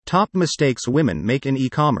Top mistakes women make in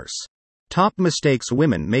e-commerce. Top mistakes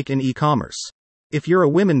women make in e-commerce. If you're a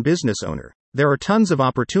women business owner, there are tons of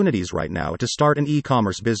opportunities right now to start an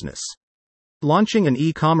e-commerce business. Launching an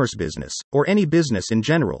e-commerce business, or any business in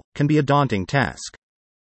general, can be a daunting task.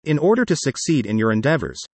 In order to succeed in your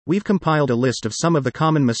endeavors, we've compiled a list of some of the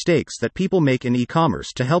common mistakes that people make in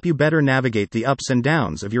e-commerce to help you better navigate the ups and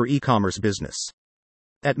downs of your e-commerce business.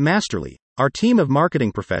 At Masterly, our team of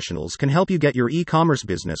marketing professionals can help you get your e-commerce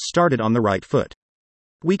business started on the right foot.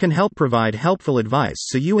 We can help provide helpful advice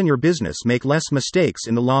so you and your business make less mistakes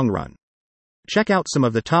in the long run. Check out some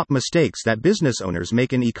of the top mistakes that business owners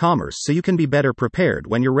make in e-commerce so you can be better prepared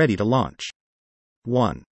when you're ready to launch.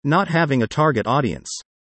 1. Not having a target audience.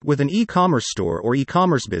 With an e-commerce store or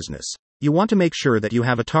e-commerce business, you want to make sure that you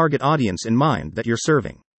have a target audience in mind that you're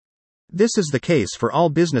serving. This is the case for all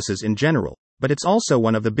businesses in general, but it's also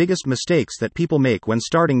one of the biggest mistakes that people make when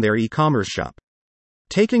starting their e-commerce shop.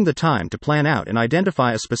 Taking the time to plan out and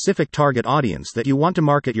identify a specific target audience that you want to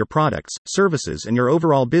market your products, services, and your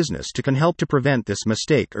overall business to can help to prevent this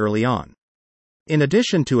mistake early on. In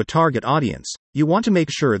addition to a target audience, you want to make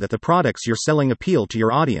sure that the products you're selling appeal to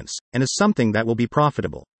your audience and is something that will be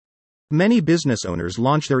profitable. Many business owners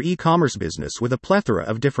launch their e-commerce business with a plethora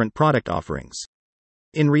of different product offerings.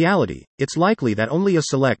 In reality, it's likely that only a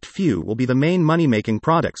select few will be the main money-making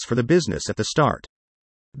products for the business at the start.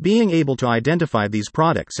 Being able to identify these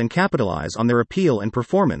products and capitalize on their appeal and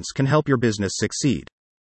performance can help your business succeed.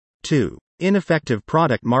 2. Ineffective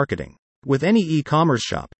product marketing. With any e-commerce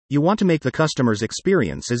shop, you want to make the customer's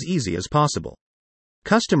experience as easy as possible.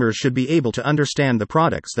 Customers should be able to understand the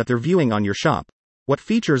products that they're viewing on your shop, what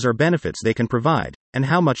features or benefits they can provide, and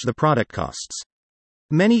how much the product costs.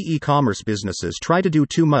 Many e-commerce businesses try to do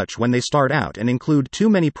too much when they start out and include too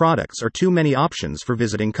many products or too many options for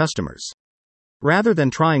visiting customers. Rather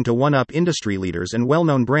than trying to one-up industry leaders and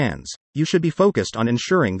well-known brands, you should be focused on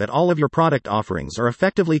ensuring that all of your product offerings are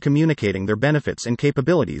effectively communicating their benefits and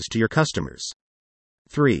capabilities to your customers.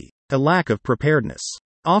 3. A lack of preparedness.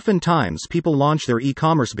 Oftentimes people launch their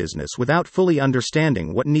e-commerce business without fully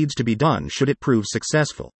understanding what needs to be done should it prove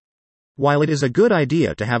successful. While it is a good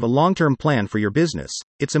idea to have a long-term plan for your business,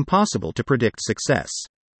 it's impossible to predict success.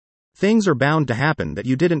 Things are bound to happen that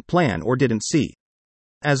you didn't plan or didn't see.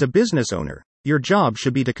 As a business owner, your job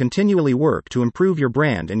should be to continually work to improve your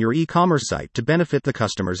brand and your e-commerce site to benefit the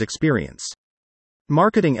customer's experience.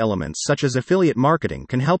 Marketing elements such as affiliate marketing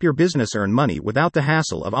can help your business earn money without the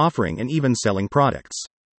hassle of offering and even selling products.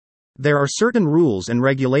 There are certain rules and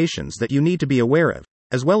regulations that you need to be aware of,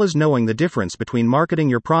 as well as knowing the difference between marketing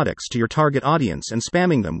your products to your target audience and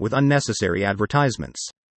spamming them with unnecessary advertisements.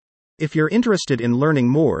 If you're interested in learning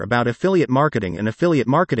more about affiliate marketing and affiliate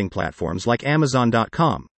marketing platforms like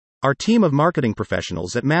Amazon.com, our team of marketing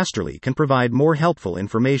professionals at Masterly can provide more helpful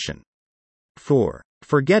information. 4.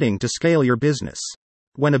 Forgetting to scale your business.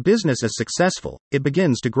 When a business is successful, it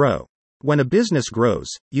begins to grow. When a business grows,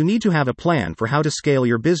 you need to have a plan for how to scale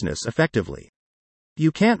your business effectively.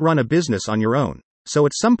 You can't run a business on your own, so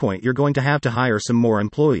at some point you're going to have to hire some more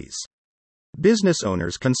employees. Business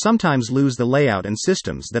owners can sometimes lose the layout and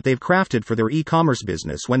systems that they've crafted for their e-commerce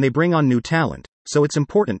business when they bring on new talent, so it's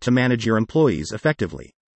important to manage your employees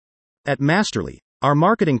effectively. At Masterly, our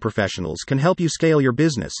marketing professionals can help you scale your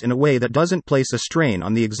business in a way that doesn't place a strain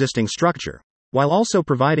on the existing structure, while also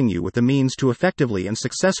providing you with the means to effectively and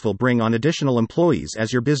successfully bring on additional employees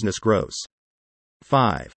as your business grows.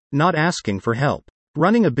 5. Not asking for help.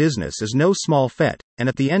 Running a business is no small feat, and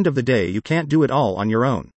at the end of the day you can't do it all on your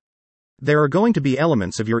own. There are going to be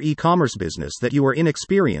elements of your e-commerce business that you are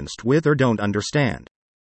inexperienced with or don't understand.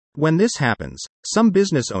 When this happens, some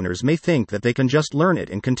business owners may think that they can just learn it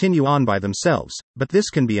and continue on by themselves, but this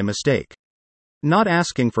can be a mistake. Not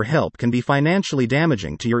asking for help can be financially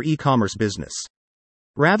damaging to your e-commerce business.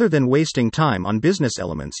 Rather than wasting time on business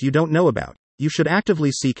elements you don't know about, you should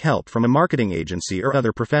actively seek help from a marketing agency or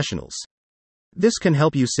other professionals. This can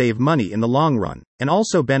help you save money in the long run, and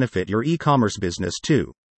also benefit your e-commerce business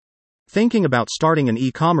too. Thinking about starting an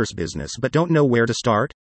e-commerce business but don't know where to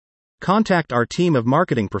start? Contact our team of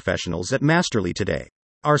marketing professionals at Masterly today.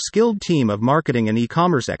 Our skilled team of marketing and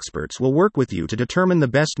e-commerce experts will work with you to determine the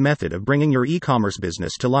best method of bringing your e-commerce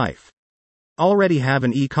business to life. Already have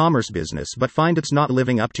an e-commerce business but find it's not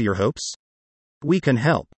living up to your hopes? We can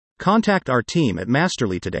help. Contact our team at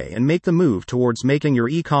Masterly today and make the move towards making your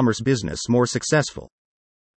e-commerce business more successful.